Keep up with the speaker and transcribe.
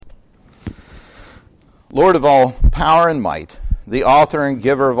Lord of all power and might, the author and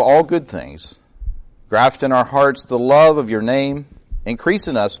giver of all good things, graft in our hearts the love of your name, increase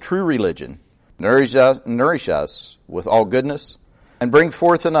in us true religion, nourish us with all goodness, and bring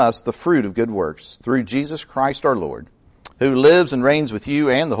forth in us the fruit of good works, through Jesus Christ our Lord, who lives and reigns with you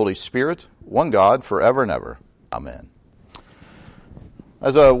and the Holy Spirit, one God, forever and ever. Amen.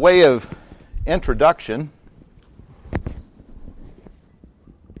 As a way of introduction,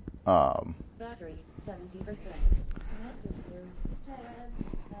 battery 70%.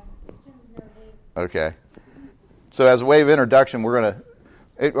 Okay. So as a way of introduction, I'm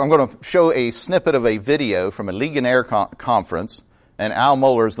going to show a snippet of a video from a Legionnaire conference, and Al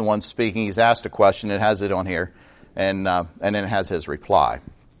Mohler is the one speaking. He's asked a question. It has it on here, and then it has his reply.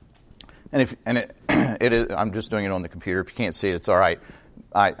 And it is. I'm just doing it on the computer. If you can't see it, it's all right.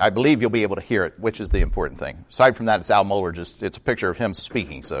 I believe you'll be able to hear it, which is the important thing. Aside from that, it's Al Mohler. It's a picture of him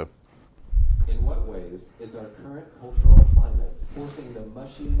speaking. So, in what ways is our current cultural climate forcing the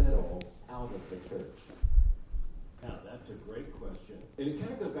mushy middle out of the church? Now, that's a great question. And it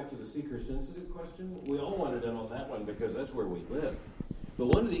kind of goes back to the seeker-sensitive question. We all wanted in on that one because that's where we live. But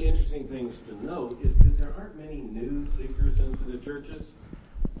one of the interesting things to note is that there aren't many new seeker-sensitive churches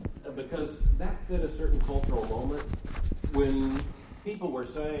because that fit a certain cultural moment when people were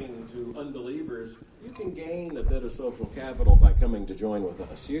saying to unbelievers, you can gain a bit of social capital by coming to join with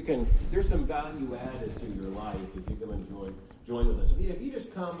us. There's some value added to your life if you come and join with us. If you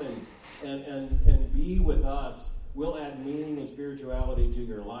just come and be with us, we'll add meaning and spirituality to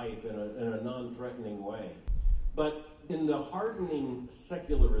your life in a non-threatening way. But in the hardening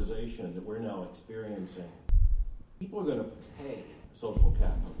secularization that we're now experiencing, people are going to pay social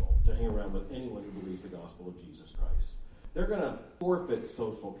capital to hang around with anyone who believes the gospel of Jesus Christ. They're going to forfeit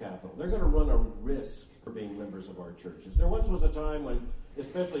social capital. They're going to run a risk for being members of our churches. There once was a time when,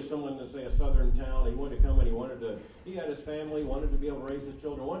 especially someone in, say, a southern town, he wanted to come and he had his family, wanted to be able to raise his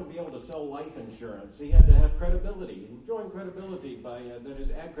children, wanted to be able to sell life insurance. He had to have credibility. He joined credibility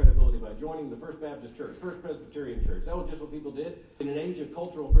add credibility by joining the First Baptist Church, First Presbyterian Church. That was just what people did in an age of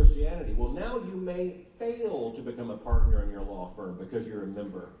cultural Christianity. Well, now you may fail to become a partner in your law firm because you're a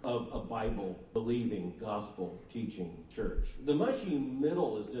member of a Bible-believing, gospel-teaching church. The mushy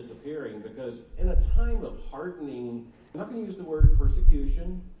middle is disappearing because in a time of hardening, I'm not going to use the word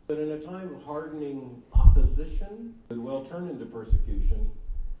persecution, but in a time of hardening opposition, that will turn into persecution,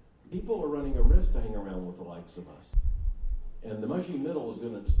 people are running a risk to hang around with the likes of us. And the mushy middle is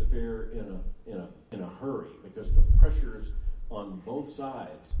going to disappear in a hurry because the pressures on both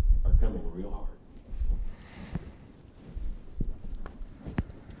sides are coming real hard.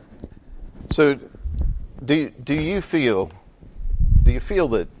 So, do you feel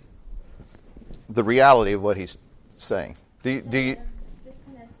that the reality of what he's saying? Do you?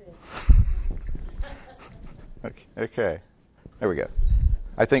 Okay. There we go.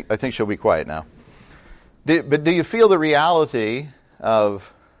 I think she'll be quiet now. But do you feel the reality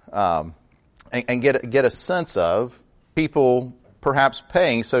of and get a sense of people perhaps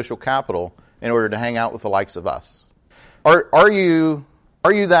paying social capital in order to hang out with the likes of us? Are you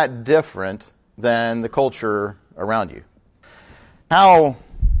that different than the culture around you? How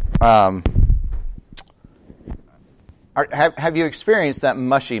have you experienced that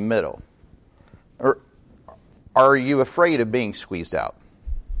mushy middle? Or are you afraid of being squeezed out?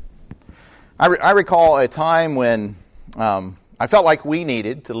 I recall a time when I felt like we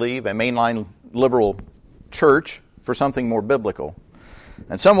needed to leave a mainline liberal church for something more biblical.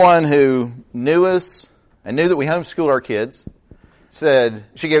 And someone who knew us and knew that we homeschooled our kids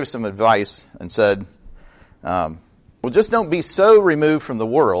she gave us some advice and said, well, just don't be so removed from the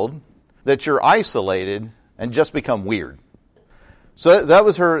world that you're isolated and just become weird. So that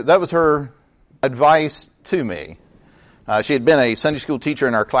was her advice to me. She had been a Sunday school teacher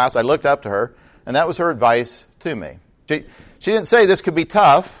in our class. I looked up to her, and that was her advice to me. She didn't say this could be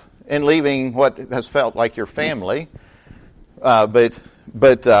tough in leaving what has felt like your family, but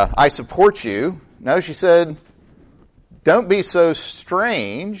I support you. No, she said, don't be so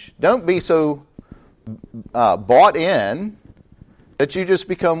strange. Don't be so bought in that you just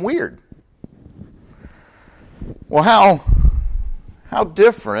become weird. Well, how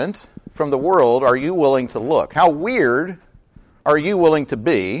different from the world are you willing to look? How weird are you willing to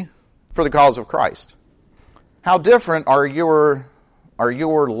be for the cause of Christ? How different are your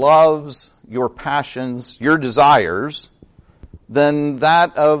loves, your passions, your desires than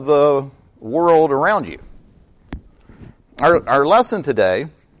that of the world around you? Our lesson today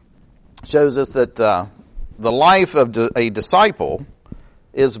shows us that the life of a disciple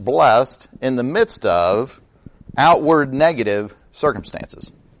is blessed in the midst of outward negative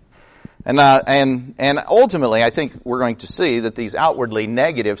circumstances. And ultimately, I think we're going to see that these outwardly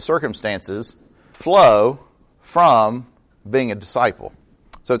negative circumstances flow from being a disciple.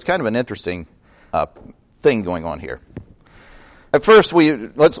 So it's kind of an interesting thing going on here. At first,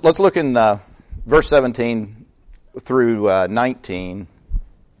 let's look in verse 17 through 19.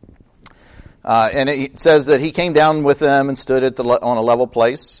 And it says that he came down with them and stood on a level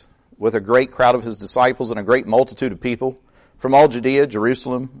place with a great crowd of his disciples and a great multitude of people from all Judea,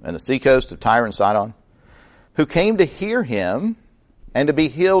 Jerusalem, and the seacoast of Tyre and Sidon, who came to hear him and to be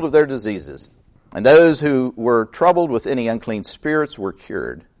healed of their diseases. And those who were troubled with any unclean spirits were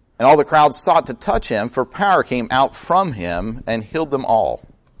cured. And all the crowd sought to touch him, for power came out from him and healed them all.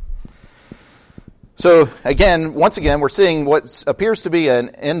 So once again, we're seeing what appears to be an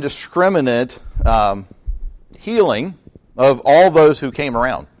indiscriminate healing of all those who came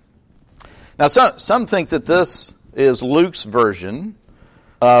around. Now, some think that this is Luke's version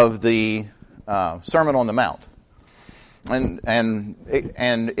of the Sermon on the Mount, and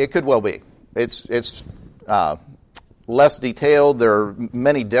it could well be. It's less detailed. There are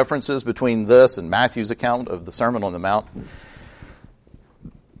many differences between this and Matthew's account of the Sermon on the Mount.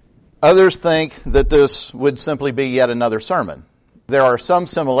 Others think that this would simply be yet another sermon. There are some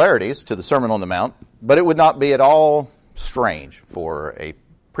similarities to the Sermon on the Mount, but it would not be at all strange for a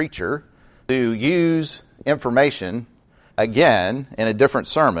preacher to use information again in a different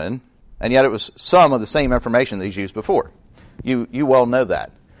sermon, and yet it was some of the same information that he's used before. You well know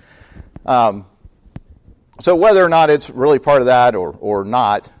that. So whether or not it's really part of that or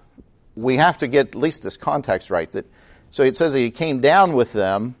not, we have to get at least this context right. So it says that he came down with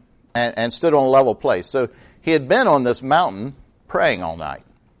them and stood on a level place. So he had been on this mountain praying all night.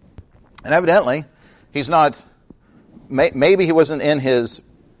 And evidently, he's not, maybe he wasn't in his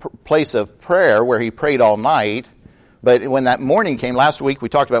place of prayer where he prayed all night, but when that morning came, last week we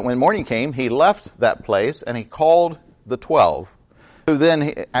talked about when morning came, he left that place and he called the 12, who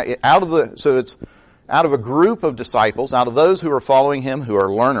then, so it's out of a group of disciples, out of those who are following him, who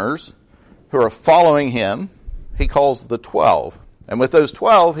are learners, who are following him, he calls the 12. And with those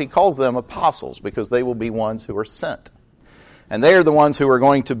 12, he calls them apostles because they will be ones who are sent. And they are the ones who are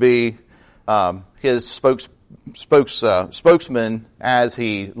going to be his spokesman as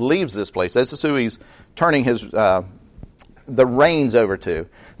he leaves this place. This is who he's turning the reins over to.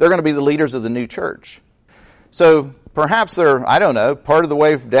 They're going to be the leaders of the new church. So perhaps they're, I don't know, part of the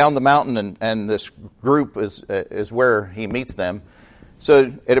way down the mountain, and this group is where he meets them.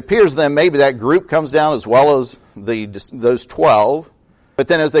 So it appears then maybe that group comes down as well as those 12. But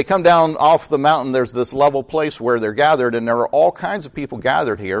then as they come down off the mountain, there's this level place where they're gathered, and there are all kinds of people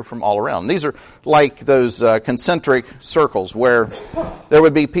gathered here from all around. And these are like those concentric circles where there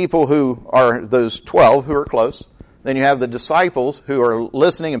would be people who are those 12 who are close. Then you have the disciples who are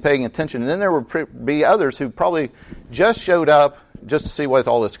listening and paying attention. And then there would be others who probably just showed up just to see what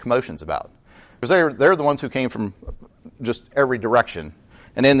all this commotion's about. Because they're the ones who came from just every direction,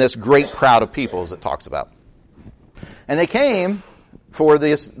 and in this great crowd of people, as it talks about. And they came for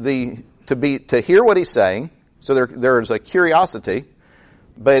to hear what he's saying. So there's a curiosity,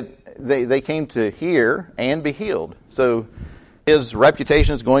 but they came to hear and be healed. So his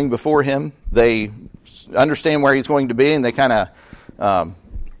reputation is going before him. They understand where he's going to be, and they kind of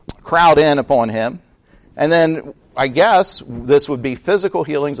crowd in upon him. And then I guess this would be physical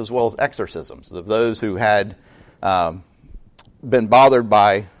healings as well as exorcisms of those who had been bothered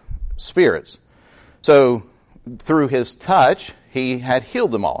by spirits. So through his touch, he had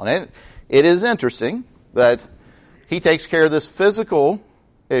healed them all. And it is interesting that he takes care of this physical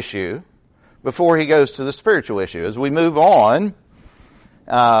issue before he goes to the spiritual issue. As we move on,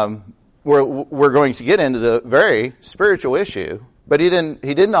 we're going to get into the very spiritual issue, but he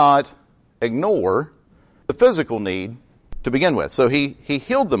did not ignore the physical need to begin with. So he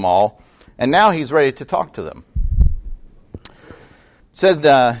healed them all, and now he's ready to talk to them.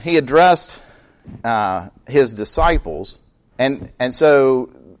 Said he addressed his disciples, and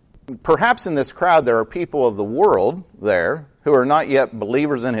so perhaps in this crowd there are people of the world there who are not yet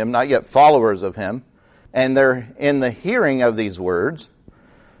believers in him, not yet followers of him, and they're in the hearing of these words.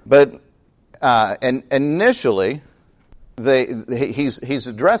 But and initially, he's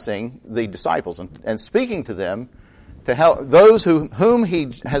addressing the disciples and speaking to them to help those whom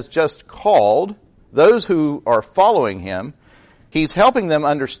he has just called, those who are following him. He's helping them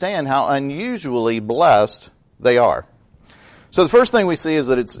understand how unusually blessed they are. So the first thing we see is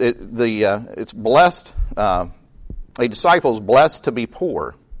that it's blessed. A disciple is blessed to be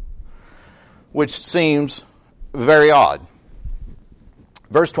poor, which seems very odd.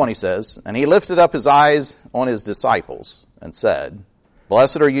 Verse 20 says, "And he lifted up his eyes on his disciples and said,"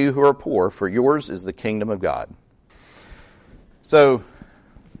 Blessed are you who are poor, for yours is the kingdom of God. So,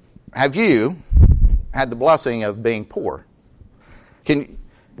 have you had the blessing of being poor? Can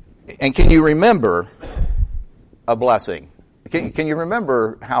you remember a blessing? Can you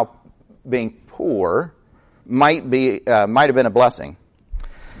remember how being poor might have been a blessing?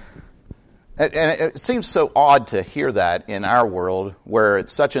 And it seems so odd to hear that in our world where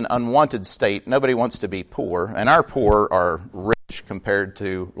it's such an unwanted state. Nobody wants to be poor, and our poor are rich compared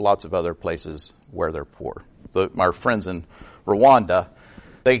to lots of other places where they're poor. Our friends in Rwanda,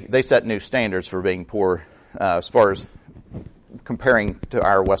 they set new standards for being poor as far as comparing to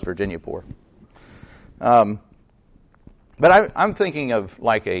our West Virginia poor. But I'm thinking of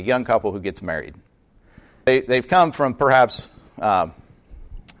like a young couple who gets married. They've come from perhaps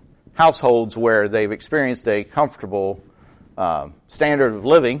households where they've experienced a comfortable standard of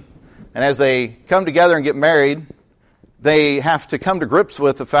living, and as they come together and get married, they have to come to grips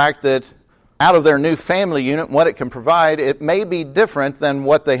with the fact that out of their new family unit, what it can provide, it may be different than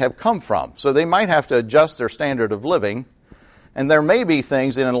what they have come from. So they might have to adjust their standard of living, and there may be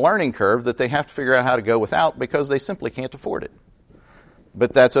things in a learning curve that they have to figure out how to go without because they simply can't afford it.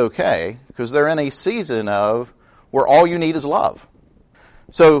 But that's okay, because they're in a season of where all you need is love.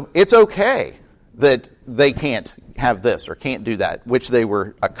 So it's okay that they can't have this or can't do that, which they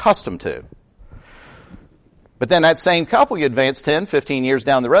were accustomed to. But then that same couple, you advance 10, 15 years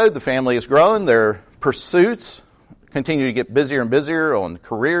down the road, the family has grown, their pursuits continue to get busier and busier on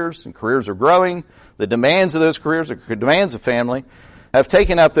careers, and careers are growing. The demands of those careers, the demands of family, have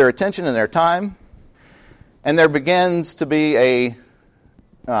taken up their attention and their time, and there begins to be a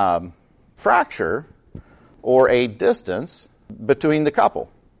fracture or a distance between the couple,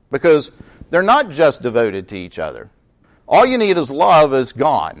 because they're not just devoted to each other. All you need is love is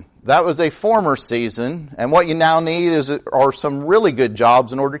gone. That was a former season, and what you now need are some really good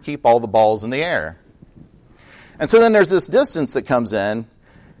jobs in order to keep all the balls in the air. And so then there's this distance that comes in,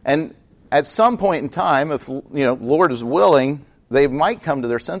 and at some point in time, if the Lord is willing, they might come to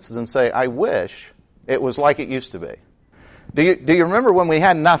their senses and say, I wish it was like it used to be. Do you remember when we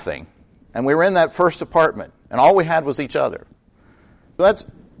had nothing, and we were in that first apartment, and all we had was each other? So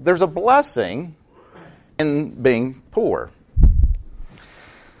there's a blessing in being poor.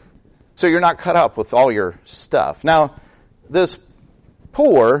 So you're not cut up with all your stuff. Now, this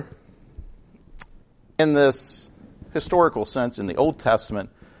poor, in this historical sense, in the Old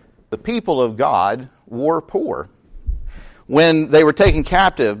Testament, the people of God were poor when they were taken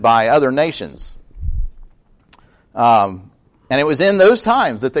captive by other nations. And it was in those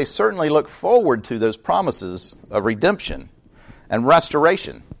times that they certainly looked forward to those promises of redemption and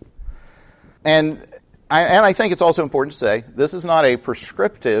restoration. And I think it's also important to say, this is not a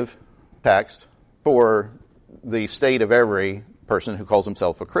prescriptive text for the state of every person who calls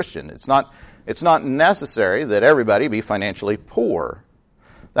himself a Christian. It's not necessary that everybody be financially poor.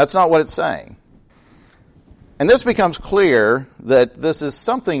 That's not what it's saying. And this becomes clear that this is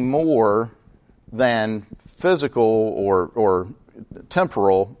something more than physical or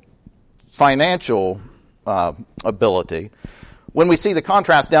temporal financial ability when we see the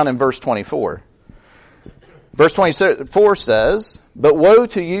contrast down in verse 24. Verse 24 says, But woe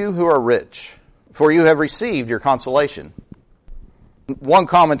to you who are rich, for you have received your consolation. One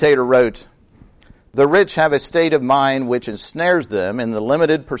commentator wrote, The rich have a state of mind which ensnares them in the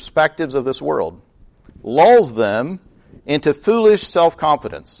limited perspectives of this world, lulls them into foolish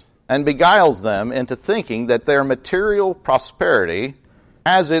self-confidence, and beguiles them into thinking that their material prosperity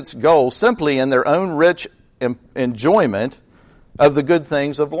has its goal simply in their own rich enjoyment of the good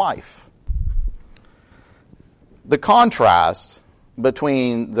things of life. The contrast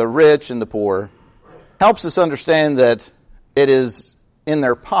between the rich and the poor helps us understand that it is in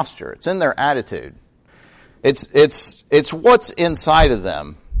their posture, it's in their attitude. It's what's inside of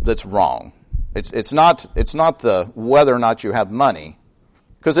them that's wrong. It's not the whether or not you have money,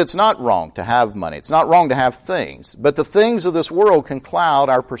 because it's not wrong to have money. It's not wrong to have things, but the things of this world can cloud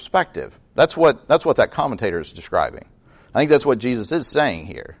our perspective. That's what that commentator is describing. I think that's what Jesus is saying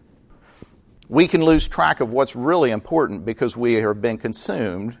here. We can lose track of what's really important because we have been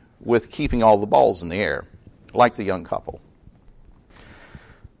consumed with keeping all the balls in the air, like the young couple.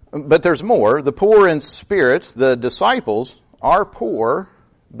 But there's more. The poor in spirit, the disciples, are poor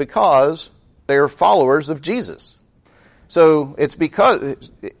because they are followers of Jesus. So it's because,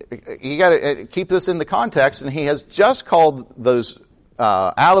 you got to keep this in the context, and he has just called those,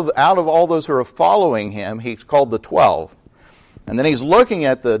 out of all those who are following him, he's called the 12. And then he's looking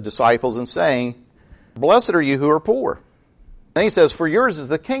at the disciples and saying, Blessed are you who are poor. Then he says, For yours is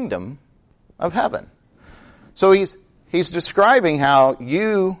the kingdom of heaven. So he's he's describing how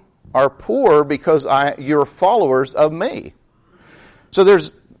you are poor because you're followers of me. So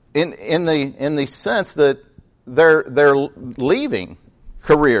there's in the sense that they're leaving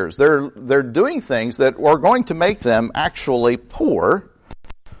careers. They're doing things that are going to make them actually poor,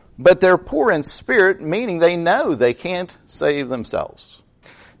 but they're poor in spirit, meaning they know they can't save themselves.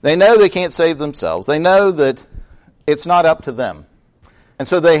 They know they can't save themselves. They know that it's not up to them. And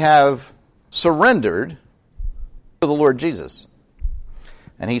so they have surrendered to the Lord Jesus.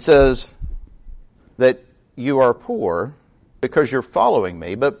 And he says that you are poor because you're following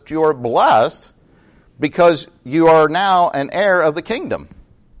me, but you are blessed because you are now an heir of the kingdom.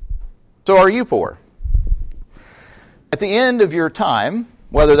 So are you poor? At the end of your time,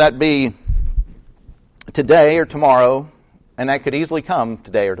 whether that be today or tomorrow, and that could easily come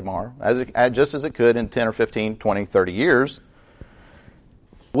today or tomorrow, just as it could in 10 or 15, 20, 30 years,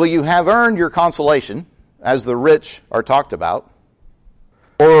 will you have earned your consolation, as the rich are talked about,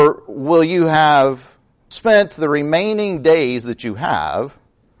 or will you have spent the remaining days that you have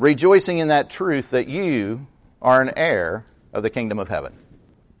rejoicing in that truth that you are an heir of the kingdom of heaven?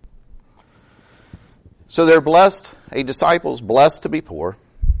 So they're blessed, a disciple's blessed to be poor.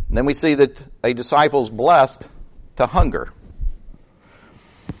 And then we see that a disciple's blessed to hunger.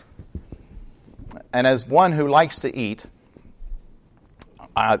 And as one who likes to eat,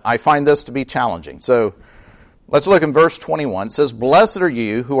 I find this to be challenging. So let's look in verse 21. It says, "Blessed are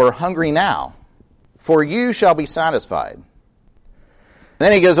you who are hungry now, for you shall be satisfied." And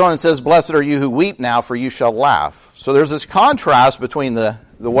then he goes on and says, "Blessed are you who weep now, for you shall laugh." So there's this contrast between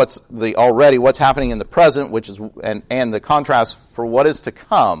what's happening in the present, which is and the contrast for what is to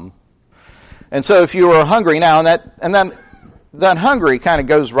come. And so if you are hungry now, and that hungry kind of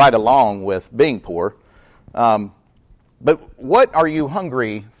goes right along with being poor. But what are you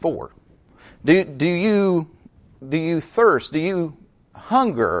hungry for? Do you thirst? Do you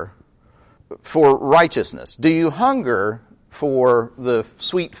hunger for righteousness? Do you hunger for the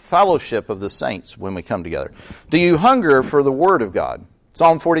sweet fellowship of the saints when we come together? Do you hunger for the Word of God?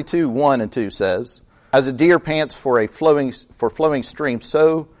 Psalm 42, 1 and 2 says, "As a deer pants for flowing streams,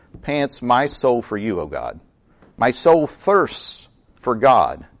 so pants my soul for you, O God. My soul thirsts for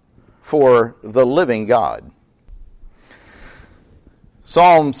God, for the living God."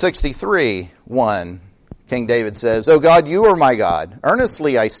 Psalm 63, 1, King David says, "O God, you are my God.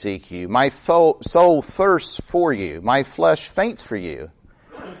 Earnestly I seek you. My soul thirsts for you. My flesh faints for you,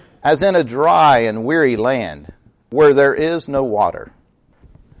 as in a dry and weary land where there is no water."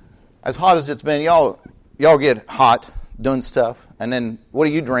 As hot as it's been, y'all get hot doing stuff, and then what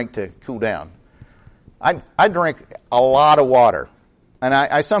do you drink to cool down? I drink a lot of water, and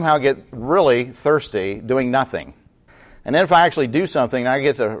I somehow get really thirsty doing nothing. And then if I actually do something and I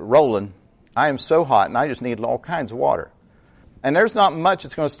get to rolling, I am so hot and I just need all kinds of water. And there's not much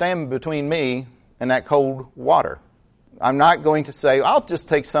that's going to stand between me and that cold water. I'm not going to say, I'll just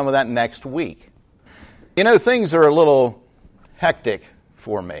take some of that next week. You know, things are a little hectic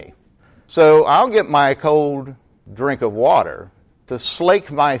for me. So I'll get my cold drink of water to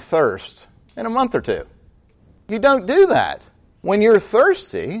slake my thirst in a month or two. You don't do that. When you're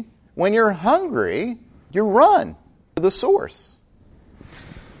thirsty, when you're hungry, you run to the source.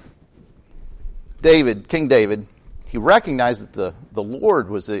 King David, he recognized that the Lord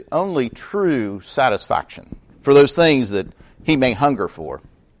was the only true satisfaction for those things that he may hunger for.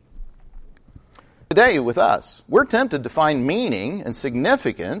 Today with us, we're tempted to find meaning and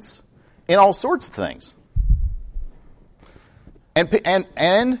significance in all sorts of things.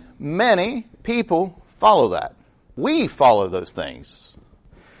 And many people follow that. We follow those things.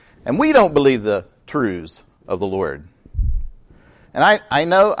 And we don't believe the truths of the Lord. And I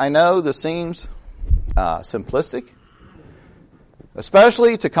know this seems simplistic,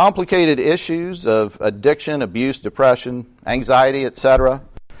 especially to complicated issues of addiction, abuse, depression, anxiety, etc.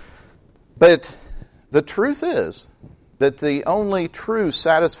 But the truth is that the only true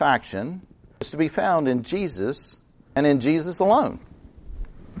satisfaction is to be found in Jesus and in Jesus alone.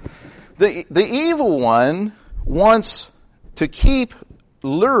 The evil one wants to keep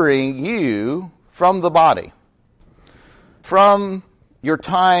luring you from the body, from your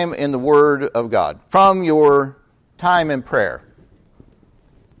time in the Word of God, from your time in prayer.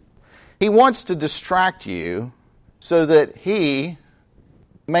 He wants to distract you so that he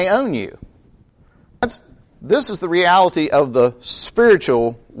may own you. This is the reality of the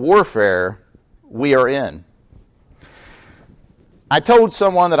spiritual warfare we are in. I told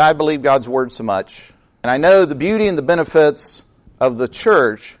someone that I believe God's Word so much, and I know the beauty and the benefits of the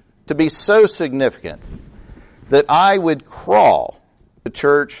church to be so significant that I would crawl to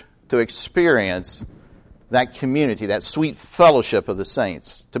church to experience that community, that sweet fellowship of the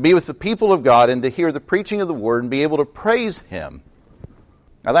saints, to be with the people of God and to hear the preaching of the Word and be able to praise Him.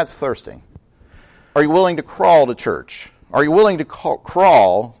 Now that's thirsting. Are you willing to crawl to church? Are you willing to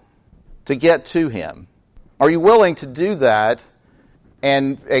crawl to get to Him? Are you willing to do that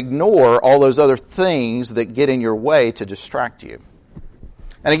and ignore all those other things that get in your way to distract you?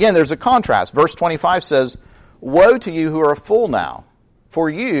 And again, there's a contrast. Verse 25 says, "Woe to you who are full now, for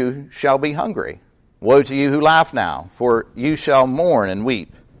you shall be hungry. Woe to you who laugh now, for you shall mourn and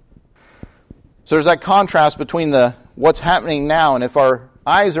weep." So there's that contrast between what's happening now, and if our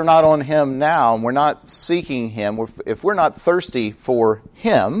eyes are not on Him now, and we're not seeking Him, if we're not thirsty for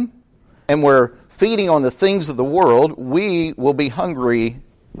Him, and we're feeding on the things of the world, we will be hungry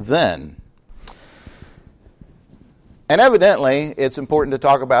then. And evidently, it's important to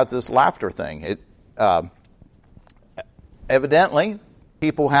talk about this laughter thing. Evidently,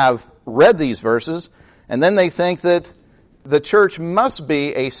 people have read these verses, and then they think that the church must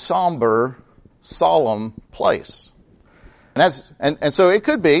be a somber, solemn place. And so it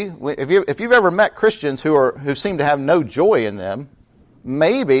could be, if you've ever met Christians who seem to have no joy in them,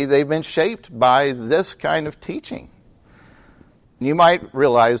 maybe they've been shaped by this kind of teaching. You might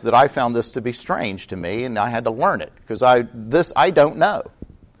realize that I found this to be strange to me, and I had to learn it, because I don't know.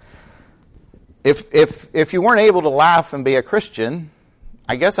 If you weren't able to laugh and be a Christian,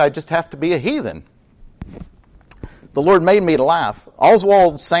 I guess I just have to be a heathen. The Lord made me to laugh.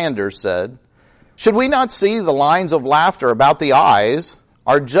 Oswald Sanders said, "Should we not see the lines of laughter about the eyes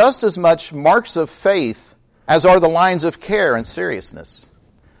are just as much marks of faith as are the lines of care and seriousness?"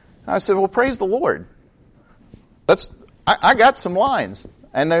 And I said, well, praise the Lord. I got some lines,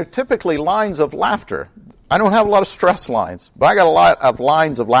 and they're typically lines of laughter. I don't have a lot of stress lines, but I got a lot of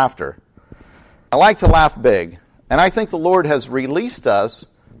lines of laughter. I like to laugh big, and I think the Lord has released us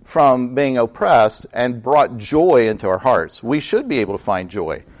from being oppressed and brought joy into our hearts. We should be able to find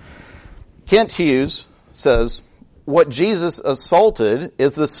joy. Kent Hughes says, "What Jesus assaulted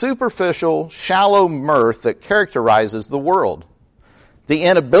is the superficial, shallow mirth that characterizes the world. The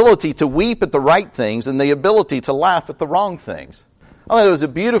inability to weep at the right things and the ability to laugh at the wrong things." I thought it was a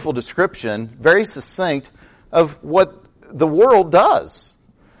beautiful description, very succinct, of what the world does.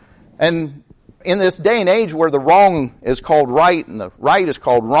 And in this day and age where the wrong is called right and the right is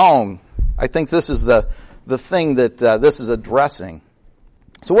called wrong, I think this is the thing that this is addressing.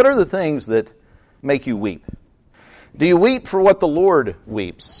 So what are the things that make you weep? Do you weep for what the Lord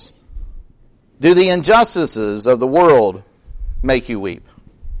weeps? Do the injustices of the world make you weep?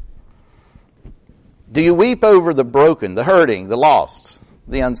 Do you weep over the broken, the hurting, the lost,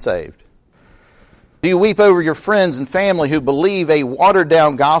 the unsaved? Do you weep over your friends and family who believe a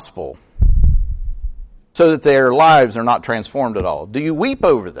watered-down gospel so that their lives are not transformed at all? Do you weep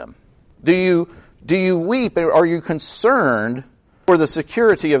over them? Do you weep, or are you concerned for the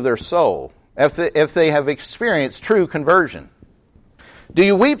security of their soul if they have experienced true conversion? Do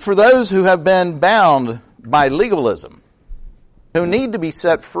you weep for those who have been bound by legalism, who need to be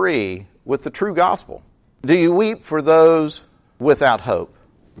set free with the true gospel? Do you weep for those without hope,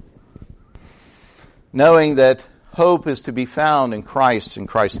 knowing that hope is to be found in Christ and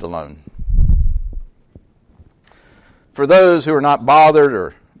Christ alone? For those who are not bothered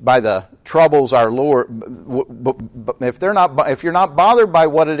or by the troubles our Lord, if you're not bothered by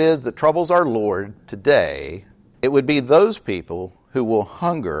what it is that troubles our Lord today, it would be those people who will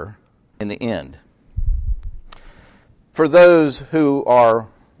hunger in the end. For those who are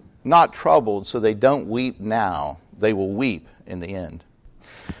not troubled, so they don't weep now, they will weep in the end.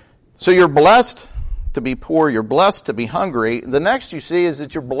 So you're blessed to be poor, you're blessed to be hungry. The next you see is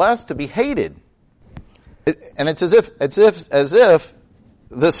that you're blessed to be hated. And it's as if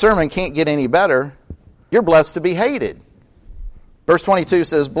this sermon can't get any better. You're blessed to be hated. Verse 22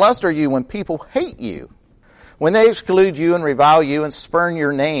 says, "Blessed are you when people hate you, when they exclude you and revile you and spurn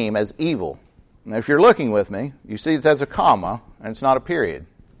your name as evil." Now, if you're looking with me, you see that that's a comma, and it's not a period.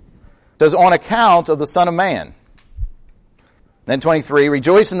 It says, "On account of the Son of Man." Then 23,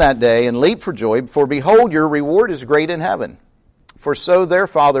 "Rejoice in that day and leap for joy, for behold, your reward is great in heaven. For so their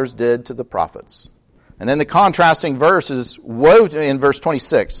fathers did to the prophets." And then the contrasting verse is in verse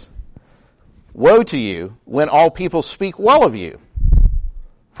 26. "Woe to you when all people speak well of you,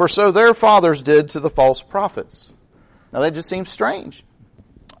 for so their fathers did to the false prophets." Now that just seems strange.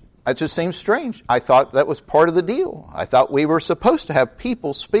 It just seems strange. I thought that was part of the deal. I thought we were supposed to have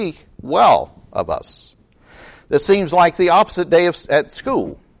people speak well of us. This seems like the opposite day at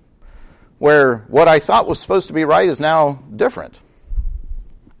school, where what I thought was supposed to be right is now different.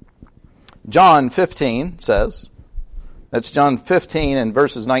 John 15 says, that's John 15 and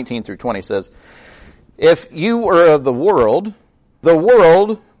verses 19 through 20 says, If you were of the world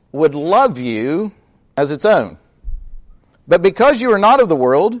would love you as its own. But because you are not of the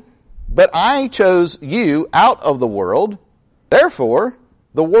world, but I chose you out of the world, therefore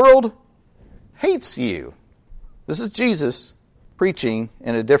the world hates you. This is Jesus preaching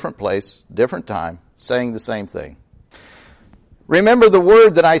in a different place, different time, saying the same thing. Remember the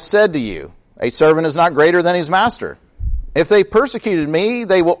word that I said to you, a servant is not greater than his master. If they persecuted me,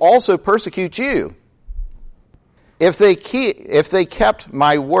 they will also persecute you. If they kept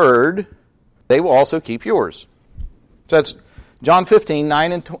my word, they will also keep yours. So that's John 15,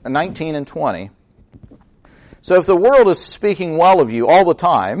 19 and 20. So if the world is speaking well of you all the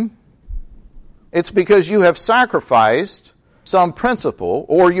time, it's because you have sacrificed some principle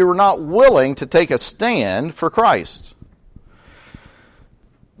or you're not willing to take a stand for Christ.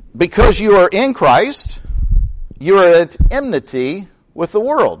 Because you are in Christ, you are at enmity with the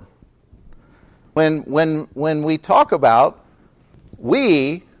world. When we talk about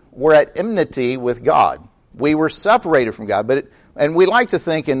we were at enmity with God, we were separated from God. And we like to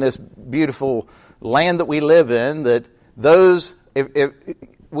think in this beautiful land that we live in that if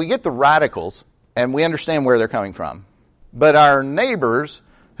we get the radicals and we understand where they're coming from, but our neighbors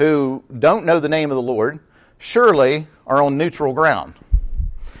who don't know the name of the Lord surely are on neutral ground.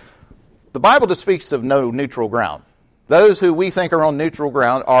 The Bible just speaks of no neutral ground. Those who we think are on neutral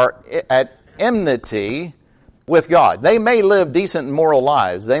ground are at enmity with God. They may live decent and moral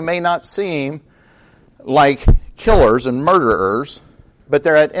lives. They may not seem like killers and murderers, but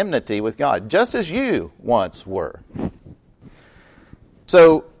they're at enmity with God, just as you once were.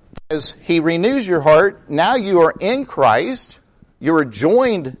 So, as He renews your heart, now you are in Christ, you are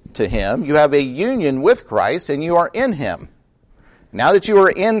joined to Him, you have a union with Christ, and you are in Him. Now that you are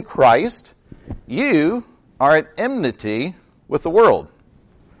in Christ, you are at enmity with the world.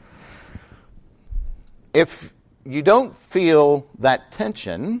 If you don't feel that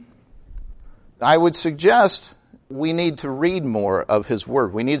tension, I would suggest we need to read more of His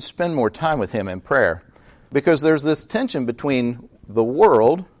Word. We need to spend more time with Him in prayer, because there's this tension between the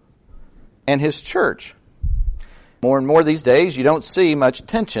world and His church. More and more these days, you don't see much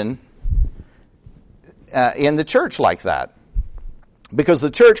tension in the church like that, because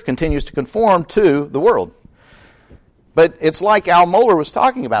the church continues to conform to the world. But it's like Al Mohler was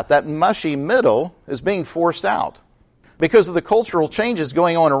talking about, that mushy middle is being forced out. Because of the cultural changes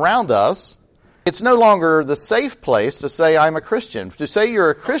going on around us, it's no longer the safe place to say, I'm a Christian. To say you're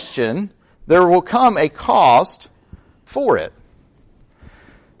a Christian, there will come a cost for it.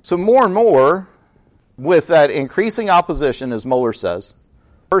 So more and more, with that increasing opposition, as Mohler says,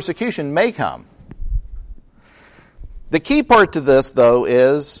 persecution may come. The key part to this, though,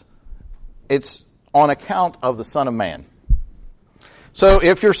 is it's on account of the Son of Man. So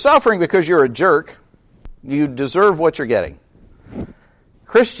if you're suffering because you're a jerk, you deserve what you're getting.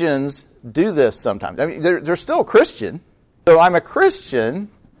 Christians do this sometimes. I mean, they're still a Christian. So I'm a Christian,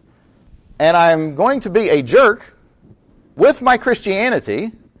 and I'm going to be a jerk with my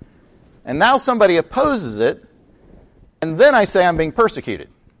Christianity, and now somebody opposes it, and then I say I'm being persecuted.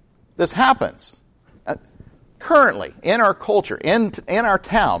 This happens. Currently, in our culture, in our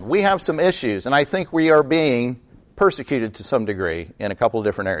town, we have some issues, and I think we are being persecuted to some degree in a couple of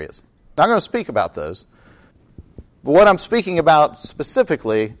different areas. I'm going to speak about those. But what I'm speaking about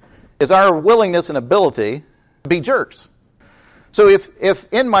specifically is our willingness and ability to be jerks. So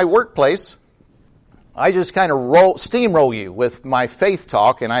if in my workplace, I just kind of steamroll you with my faith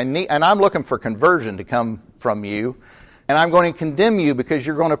talk, and I'm looking for conversion to come from you, and I'm going to condemn you because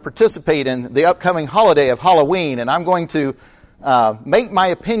you're going to participate in the upcoming holiday of Halloween, and I'm going to make my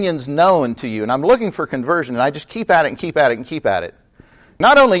opinions known to you, and I'm looking for conversion, and I just keep at it and keep at it and keep at it.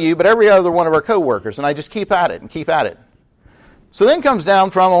 Not only you, but every other one of our coworkers, and I just keep at it and keep at it. So then comes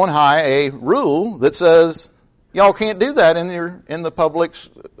down from on high a rule that says, y'all can't do that in the public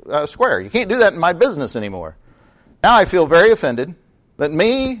square. You can't do that in my business anymore. Now I feel very offended that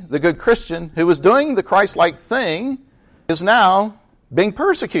me, the good Christian, who was doing the Christ-like thing, is now being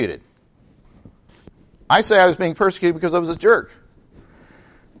persecuted. I say I was being persecuted because I was a jerk.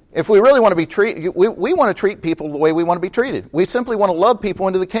 If we really want to be we want to treat people the way we want to be treated. We simply want to love people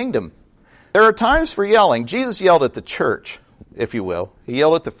into the kingdom. There are times for yelling. Jesus yelled at the church, if you will. He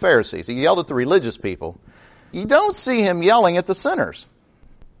yelled at the Pharisees. He yelled at the religious people. You don't see him yelling at the sinners.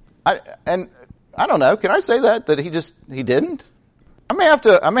 I don't know. Can I say that he didn't? I may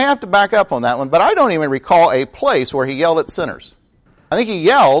have to back up on that one, but I don't even recall a place where he yelled at sinners. I think he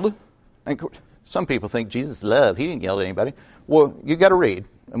yelled, and some people think Jesus loved. He didn't yell at anybody. Well, you got to read.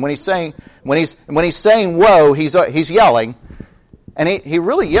 And when he's saying whoa, he's yelling, and he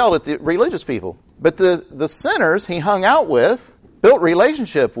really yelled at the religious people. But the sinners he hung out with, built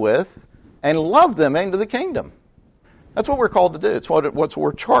relationship with, and loved them into the kingdom. That's what we're called to do. It's what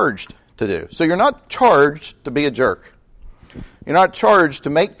we're charged to do. So you're not charged to be a jerk. You're not charged to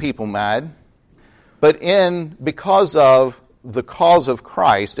make people mad. But because of the cause of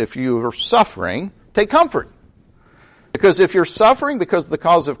Christ, if you are suffering, take comfort. Because if you're suffering because of the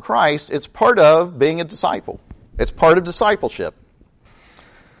cause of Christ, it's part of being a disciple. It's part of discipleship.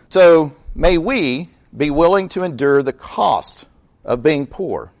 So may we be willing to endure the cost of being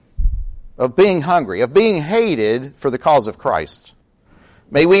poor, of being hungry, of being hated for the cause of Christ.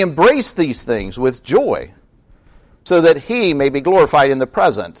 May we embrace these things with joy so that He may be glorified in the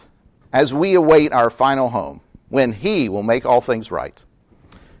present as we await our final home, when He will make all things right.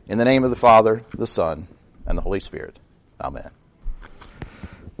 In the name of the Father, the Son, and the Holy Spirit. Amen.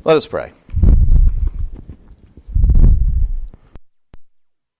 Let us pray.